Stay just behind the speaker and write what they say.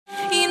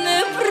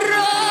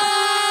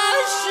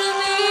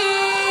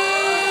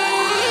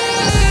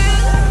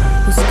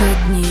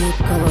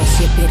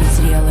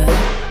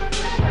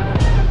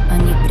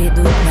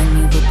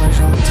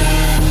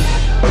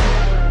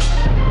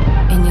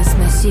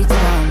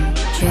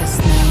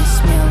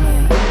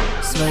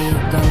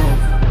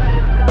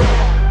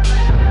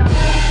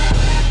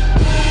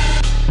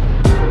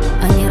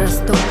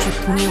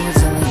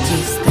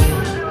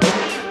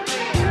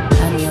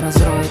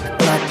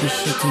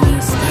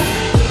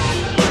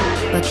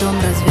потом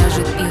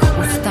развяжет их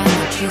уста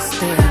на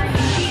чистые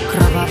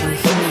кровавые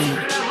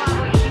химии.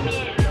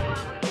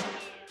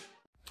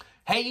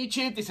 Hey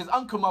YouTube, this is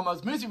Uncle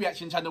Mama's music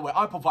reaction channel where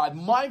I provide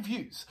my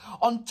views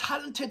on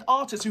talented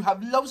artists who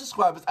have low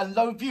subscribers and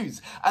low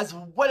views, as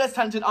well as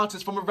talented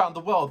artists from around the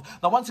world.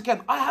 Now once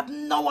again, I have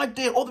no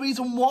idea or the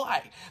reason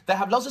why they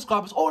have low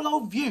subscribers or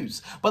low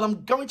views, but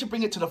I'm going to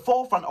bring it to the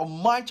forefront of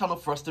my channel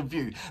for us to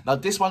view. Now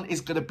this one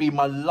is going to be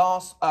my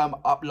last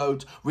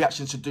upload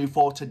reactions to do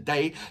for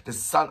today. The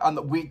sun, and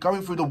we're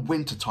going through the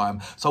winter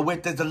time, so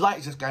the light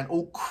is just going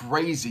all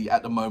crazy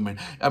at the moment.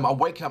 I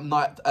wake up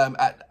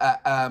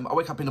I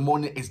wake up in the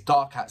morning, it's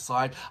dark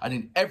outside. I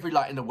need every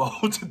light in the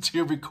world to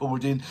do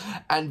recording,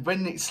 and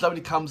when it slowly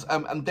comes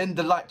and then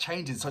the light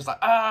changes, so it's like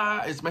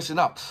it's messing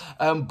up,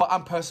 but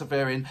I'm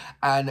persevering,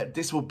 and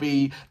this will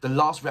be the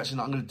last reaction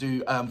that I'm going to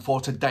do for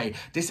today.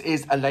 This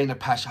is Alina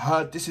Pash.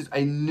 This is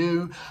a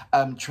new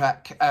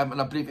track,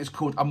 and I believe it's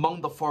called Among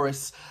the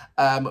Forests,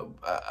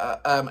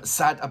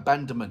 Sad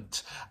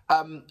Abandonment.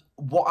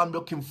 What I'm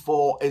looking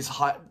for is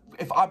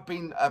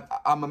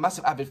I'm a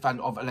massive avid fan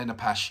of Alina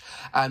Pash,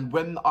 and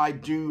when I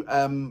do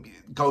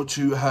go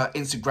to her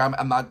Instagram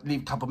and I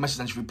leave a couple of messages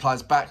and she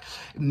replies back,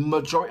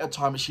 majority of the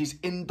time she's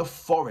in the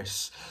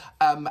forest,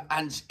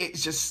 and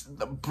it's just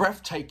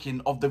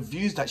breathtaking of the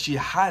views that she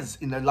has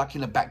in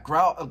a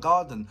background, a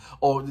garden,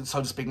 or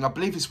so to speak. And I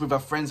believe it's with her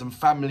friends and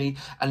family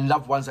and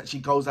loved ones that she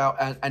goes out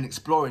and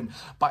exploring,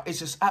 but it's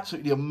just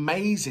absolutely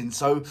amazing.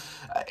 So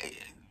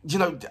you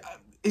know,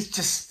 it's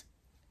just,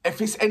 if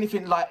it's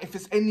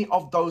any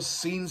of those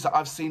scenes that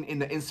I've seen in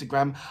the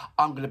Instagram,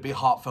 I'm going to be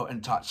heartfelt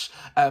and touched.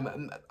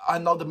 I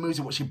know the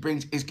music, what she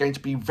brings, is going to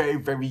be very,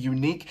 very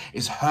unique.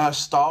 It's her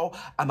style,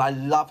 and I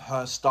love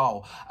her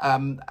style.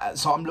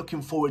 So I'm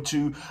looking forward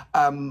to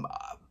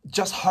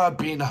just her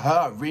being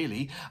her,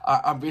 really.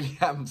 I really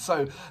am.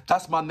 So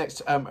that's my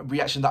next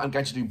reaction that I'm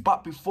going to do.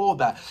 But before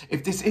that,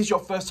 if this is your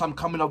first time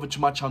coming over to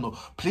my channel,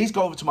 please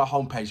go over to my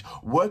homepage,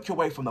 work your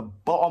way from the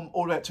bottom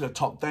all the way up to the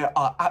top. There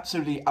are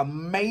absolutely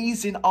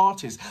amazing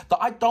artists that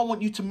I don't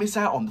want you to miss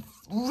out on.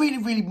 Really,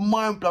 really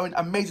mind-blowing,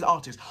 amazing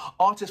artists.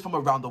 Artists from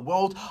around the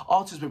world,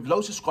 artists with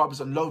low subscribers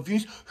and low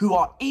views, who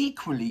are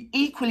equally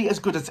as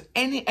good as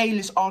any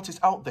A-list artist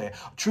out there.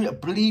 Truly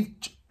believe.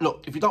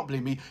 Look, if you don't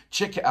believe me,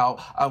 check it out.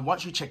 And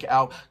once you check it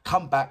out,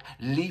 come back,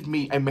 leave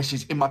me a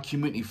message in my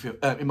community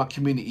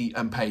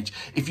page.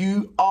 If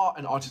you are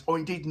an artist, or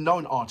indeed know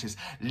an artist,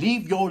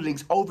 leave your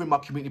links over in my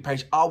community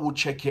page. I will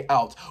check it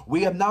out.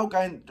 We are now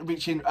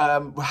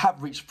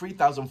have reached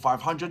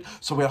 3,500,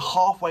 so we're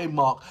halfway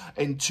mark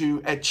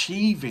into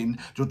achieving.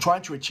 You're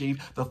trying to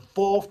achieve the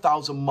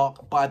 4,000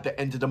 mark by the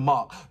end of the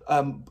month.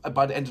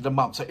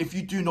 So if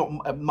you do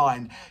not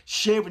mind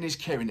sharing is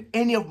caring,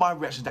 any of my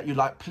reactions that you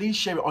like, please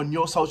share it on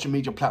your social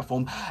media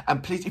platform,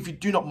 and please, if you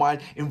do not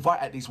mind, invite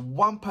at least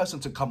one person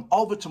to come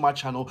over to my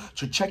channel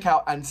to check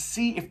out and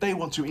see if they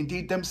want to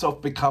indeed themselves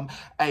become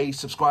a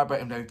subscriber.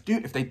 And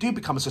if they do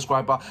become a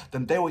subscriber,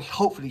 then they will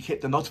hopefully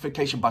hit the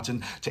notification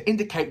button to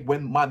indicate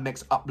when my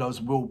next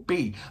uploads will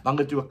be. I'm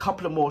going to do a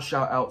couple of more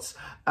shout outs,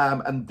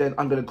 and then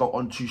I'm going to go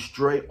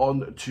straight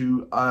on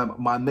to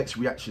my next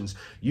reactions.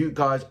 You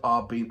guys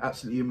are being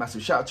absolutely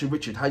massive. Shout out to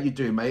Richard. How you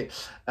doing, mate?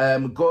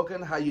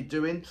 Gorgon, how you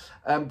doing?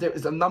 There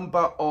is a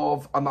number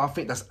of I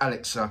think that's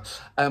Alexa.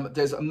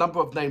 There's a number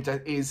of names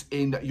that is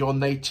in your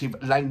native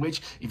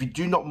language. If you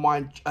do not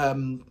mind,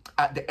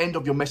 at the end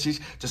of your message,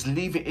 just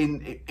leave it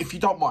in, if you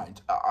don't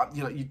mind.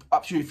 You know,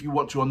 up to you if you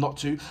want to or not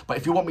to. But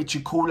if you want me to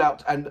call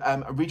out and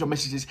read your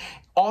messages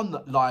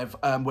on live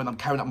when I'm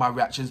carrying out my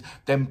reactions,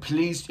 then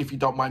please, if you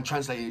don't mind,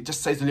 translate it. It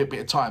just saves a little bit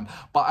of time.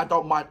 But I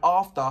don't mind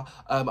after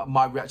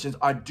my reactions.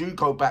 I do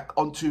go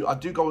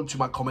onto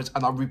my comments,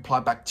 and I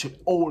reply back to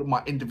all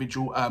my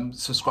individual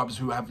subscribers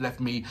who have left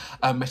me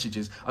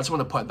messages. I just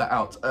want to point that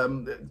out.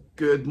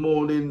 Good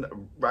morning,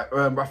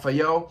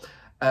 Raphael.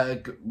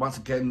 Once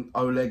again,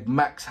 Oleg.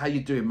 Max, how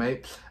you doing,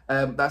 mate?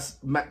 That's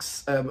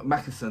Max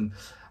Mackinson.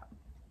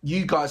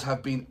 You guys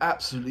have been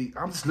absolutely,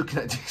 I'm just looking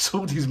at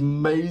all these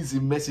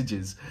amazing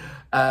messages,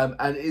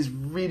 and it is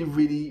really,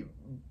 really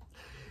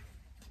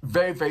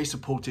very, very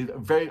supportive.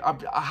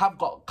 I have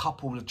got a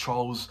couple of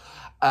trolls,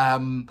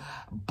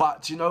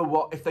 but you know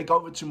what, if they go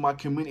over to my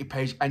community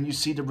page and you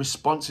see the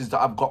responses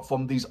that I've got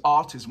from these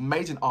artists,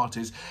 amazing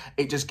artists,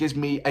 it just gives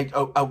me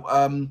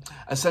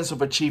a sense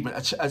of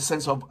achievement, a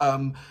sense of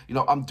you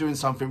know, I'm doing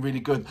something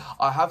really good.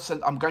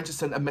 I'm going to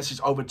send a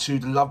message over to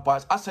the Love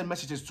Bites. I send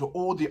messages to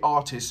all the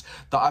artists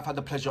that I've had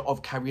the pleasure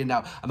of carrying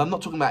out, and I'm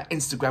not talking about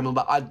Instagram,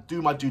 but I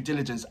do my due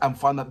diligence and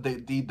find out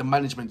the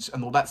management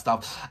and all that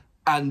stuff,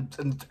 and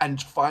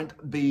find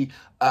the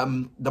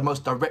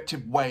most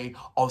directive way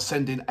of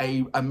sending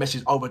a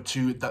message over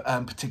to the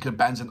particular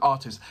bands and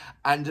artists.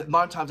 And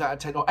 9 times out of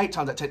 10, or 8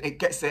 times out of 10, it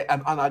gets there,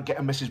 and I get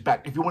a message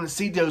back. If you want to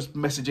see those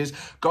messages,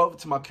 go over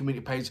to my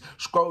community page,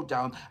 scroll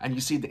down, and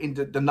you see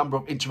the number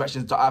of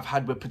interactions that I've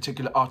had with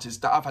particular artists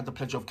that I've had the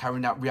pleasure of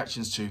carrying out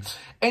reactions to.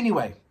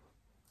 Anyway,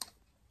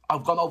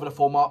 I've gone over the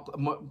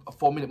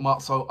 4-minute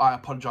mark, so I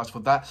apologise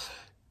for that.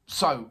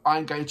 So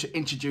I'm going to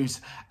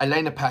introduce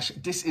Alina Pash.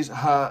 This is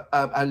her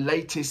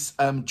latest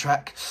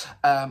track,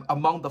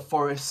 Among the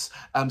Forests,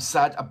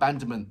 Sad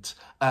Abandonment.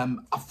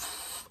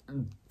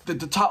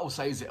 The title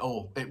says it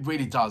all. It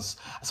really does.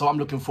 So I'm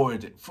looking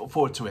forward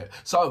to it.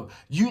 So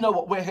you know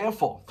what we're here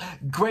for.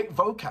 Great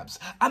vocabs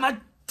and a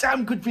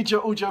damn good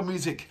video audio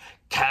music.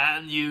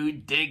 Can you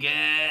dig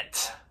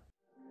it?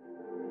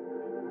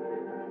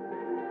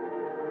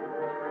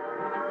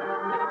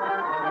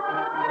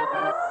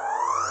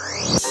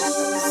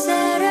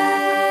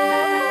 Серед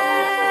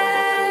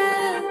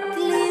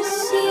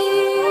лісів,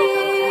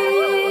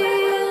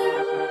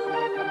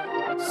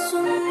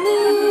 сумних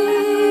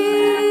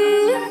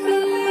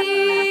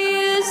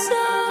і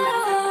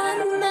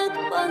занедбаних,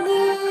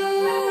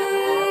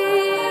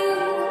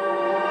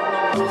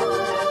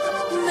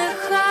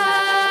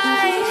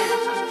 нехай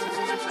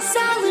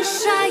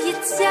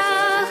залишається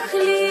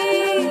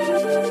хліб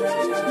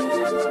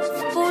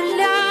в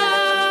полях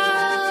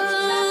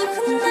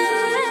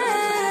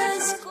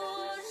нескошений.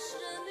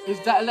 Is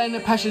that Alina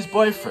Pash's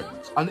boyfriend?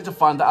 I need to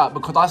find that out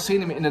because I've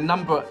seen him in a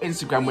number of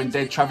Instagram when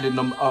they're travelling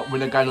on, when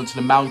they're going onto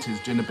the mountains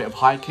doing a bit of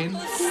hiking.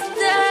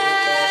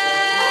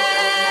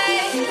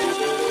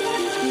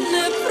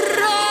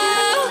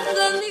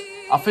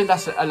 I think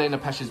that's Alina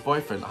Pash's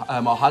boyfriend,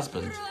 or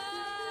husband,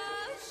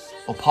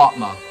 or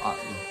partner.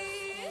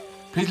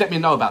 Please let me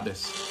know about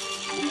this.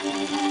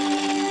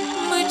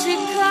 Ми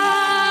чекаємо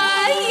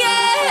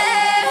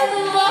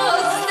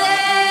гостей,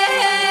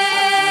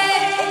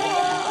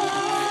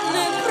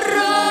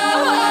 непроханих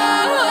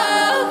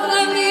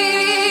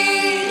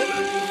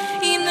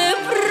і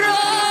непрошених.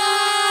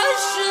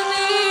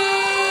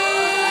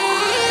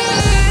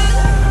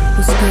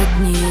 Пускай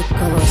гниют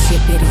колосья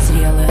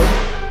перезрелые,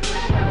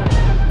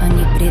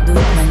 они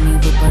придут на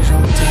нивы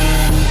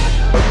пожелтелые.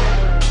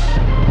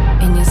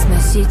 И не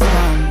сносить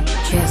вам,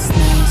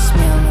 честные и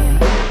смелые,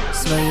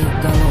 своих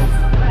голов.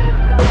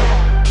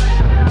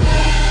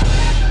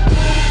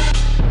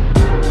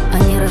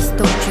 Они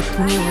растопчут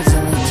нивы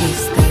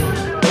золотистые,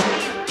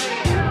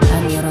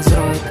 они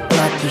разроют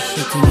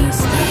кладбище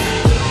тенистое,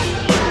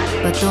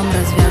 потом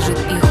развяжет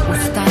их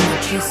уста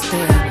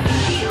нечистые,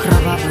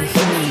 кровавый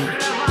хмель.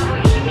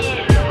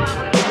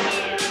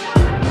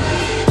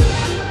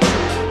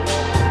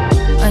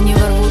 Они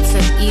ворвутся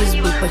в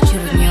избы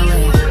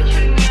почернелые,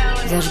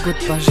 зажгут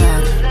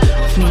пожар,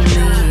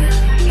 хмельные,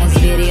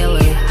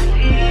 озверелые.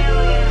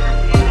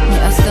 Не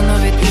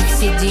остановит их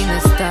седины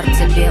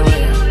старцы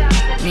белые,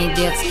 не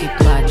детский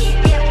плач.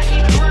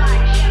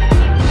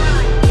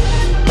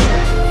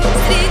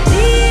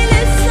 Среди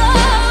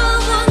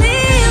лесов,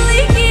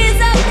 унылых и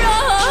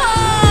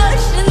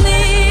заброшенных.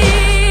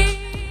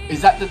 Is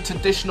that the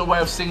traditional way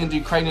of singing the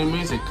Ukrainian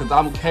music? Because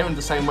I'm hearing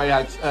the same way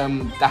as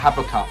the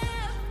Habakkuk.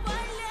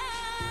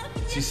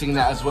 She's singing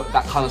that as well,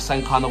 that kind of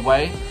same kind of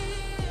way.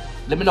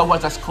 Let me know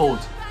what that's called.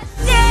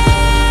 Is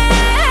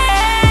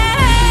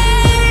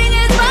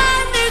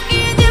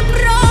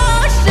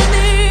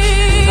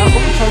that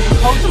what we chose to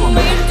culture on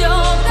there?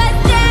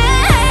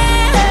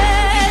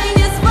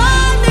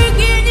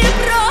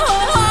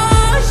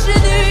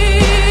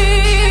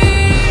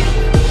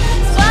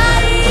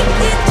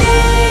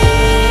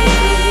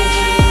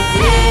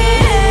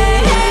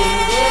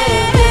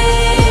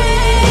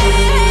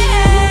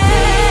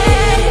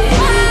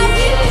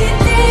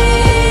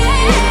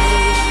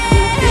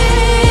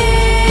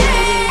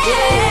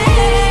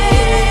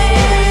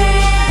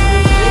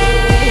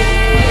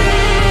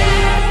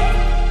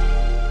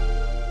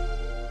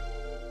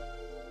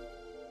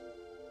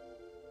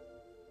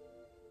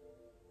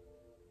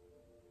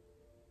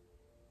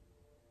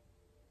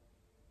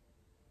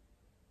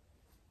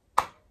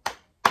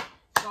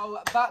 So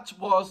that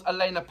was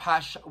Alina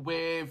Pash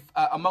with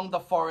Among the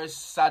Forests,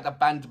 Sad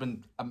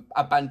Abandonment.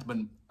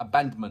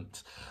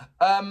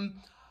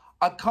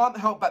 I can't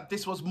help but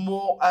this was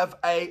more of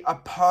a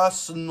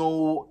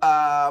personal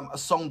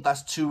song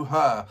that's to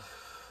her.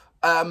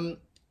 I'm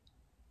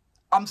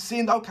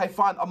seeing, okay,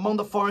 fine, Among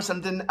the Forests,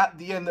 and then at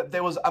the end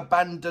there was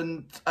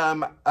abandoned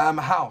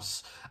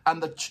house,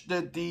 and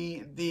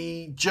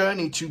the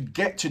journey to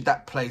get to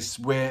that place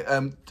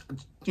where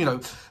you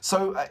know.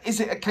 So is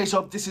it a case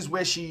of this is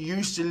where she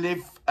used to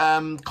live,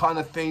 kind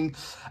of thing,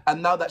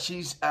 and now that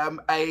she's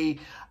a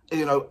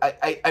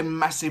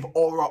massive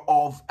aura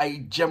of a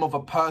gem of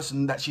a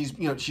person, that she's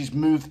she's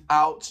moved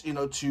out,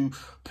 to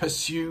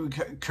pursue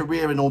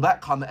career and all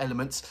that kind of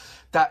elements,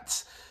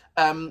 that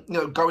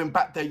going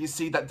back there, you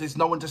see that there's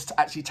no one just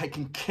actually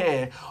taking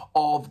care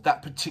of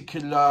that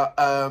particular,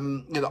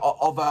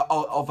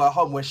 of her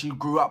home where she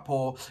grew up,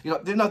 or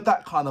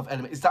that kind of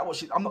element. Is that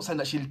what I'm not saying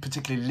that she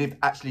particularly lived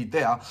actually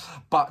there,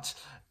 but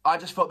I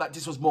just felt that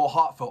this was more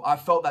heartfelt. I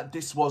felt that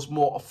this was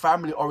more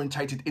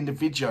family-orientated in the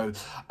video.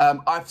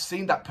 I've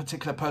seen that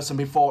particular person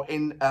before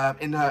in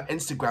her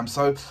Instagram,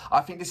 so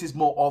I think this is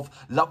more of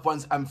loved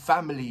ones and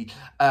family.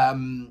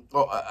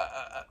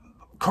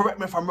 Correct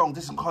me if I'm wrong.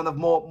 This is kind of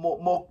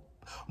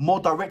more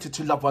directed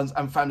to loved ones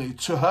and family,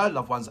 to her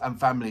loved ones and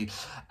family.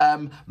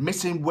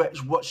 Missing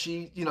what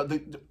she,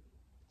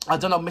 I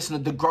don't know,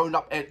 missing the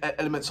grown-up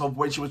elements of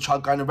when she was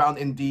going around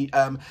in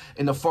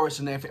the forest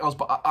and everything else.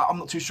 But I'm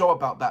not too sure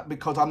about that,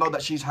 because I know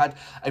that she's had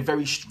a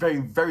very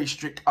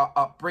strict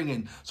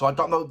upbringing. So I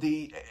don't know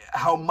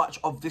how much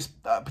of this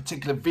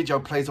particular video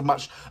plays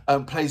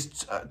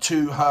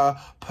to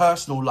her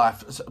personal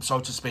life, so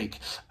to speak.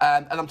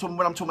 And when I'm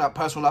talking about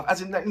personal life,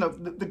 as in, you know,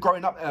 the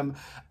growing up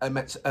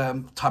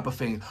type of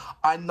thing.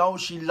 I know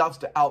she loves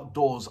the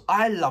outdoors.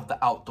 I love the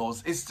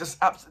outdoors. It's just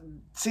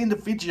seeing the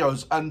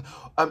videos, and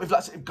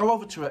if go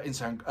over to her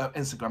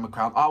Instagram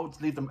account. I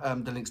would leave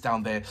the links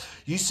down there.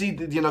 You see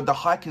the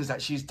hikings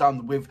that she's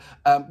done with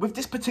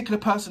this particular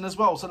person as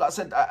well. So like I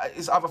said,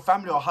 it's either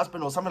family or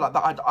husband or something like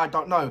that. I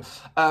don't know.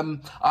 I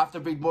have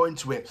to read more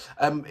into it.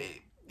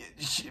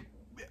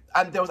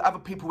 And there was other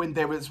people in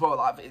there as well.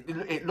 Like,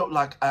 it looked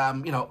like,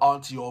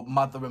 auntie or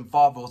mother and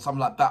father or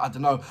something like that. I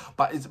don't know.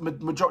 But it's,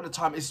 majority of the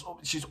time,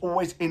 she's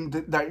always in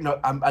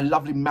a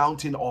lovely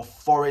mountain or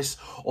forest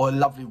or a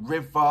lovely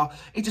river.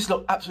 It just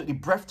looked absolutely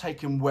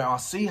breathtaking where I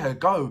see her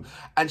go.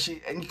 And you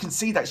can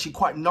see that she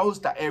quite knows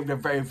that area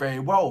very, very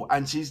well.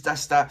 And she's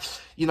just that,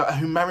 a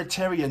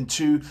humanitarian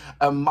to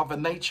Mother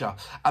Nature.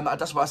 And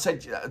that's what I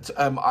said.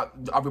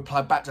 I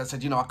replied back to her. I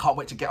said, I can't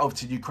wait to get over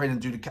to Ukraine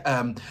and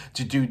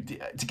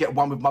to get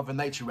one with Mother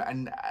Nature,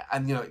 and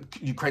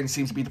Ukraine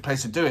seems to be the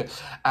place to do it.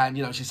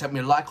 And she sent me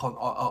a like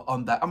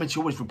on that. I mean, she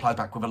always replies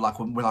back with a like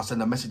when I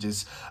send her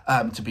messages,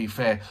 to be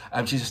fair.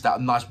 She's just that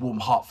nice, warm,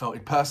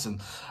 heartfelt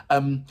person.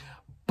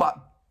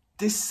 But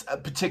this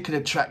particular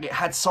track, it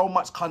had so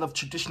much kind of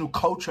traditional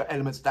culture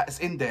elements that is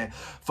in there.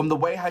 From the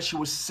way how she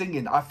was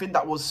singing, I think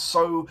that was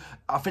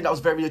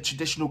very a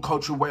traditional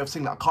cultural way of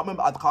singing. I can't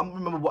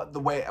remember what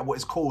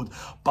it's called,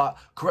 but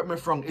correct me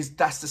if I'm wrong,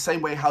 that's the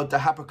same way how the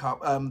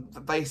Habakkuk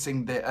they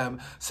sing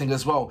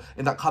as well,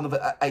 in that kind of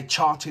a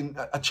chanting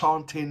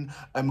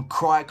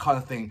cry kind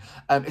of thing.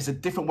 It's a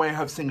different way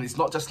of singing. It's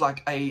not just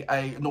like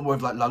a normal way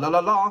of like la la la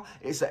la.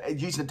 It's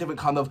using a different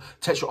kind of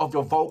texture of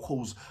your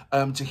vocals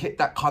to hit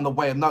that kind of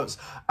way of notes.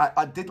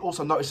 I did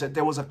also notice that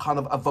there was a kind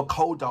of a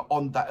vocoder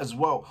on that as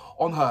well,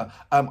 on her.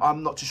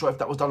 I'm not too sure if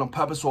that was done on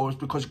purpose or it was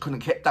because you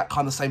couldn't hit that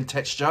kind of same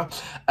texture,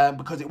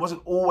 because it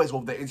wasn't always all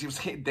there. It was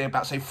hit there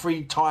about, say,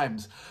 3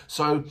 times.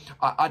 So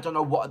I don't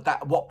know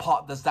what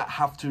part does that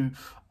have to...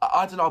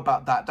 I don't know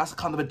about that. That's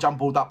kind of a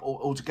jumbled up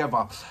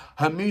altogether.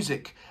 Her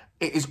music,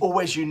 it is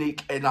always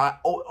unique, and I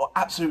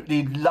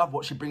absolutely love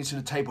what she brings to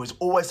the table. It's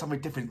always something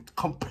different,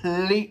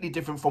 completely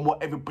different from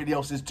what everybody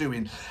else is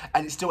doing,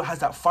 and it still has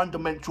that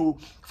fundamental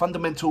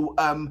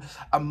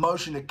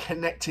emotion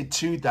connected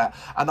to that.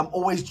 And I'm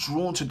always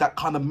drawn to that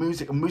kind of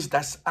music, and music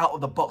that's out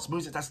of the box,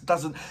 music that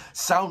doesn't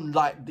sound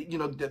like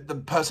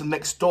the person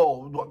next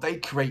door, what they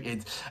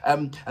created.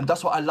 And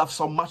that's what I love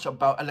so much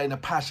about Alina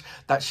Pash,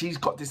 that she's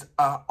got this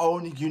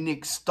own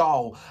unique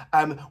style,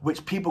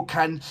 which people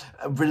can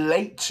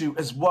relate to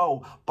as well,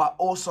 but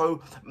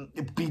also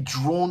be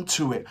drawn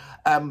to it.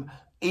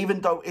 Even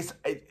though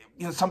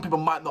some people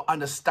might not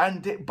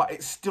understand it, but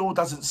it still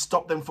doesn't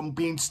stop them from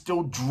being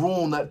still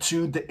drawn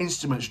to the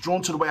instruments,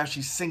 drawn to the way how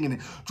she's singing it,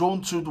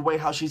 drawn to the way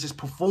how she's just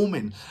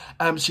performing.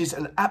 She's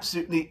an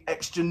absolutely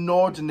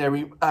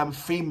extraordinary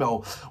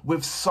female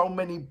with so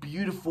many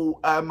beautiful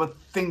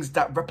things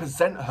that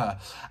represent her.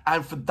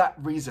 And for that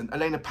reason,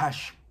 Alina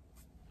Pash,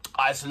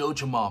 I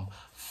salute you, mom.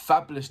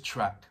 Fabulous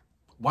track,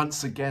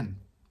 once again.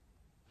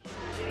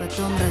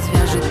 Потом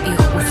развяжет их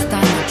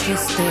устами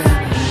чистые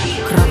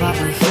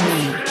кровавые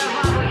химии.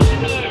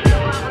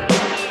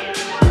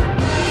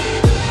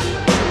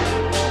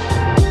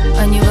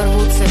 Они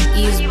ворвутся в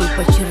избы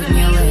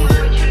почернелые,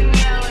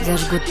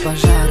 зажгут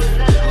пожар,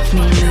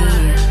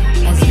 хмельные,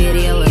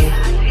 озверелые.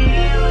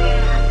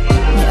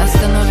 Не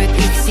остановит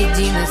их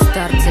седины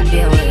старцы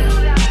белые,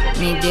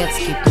 не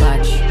детский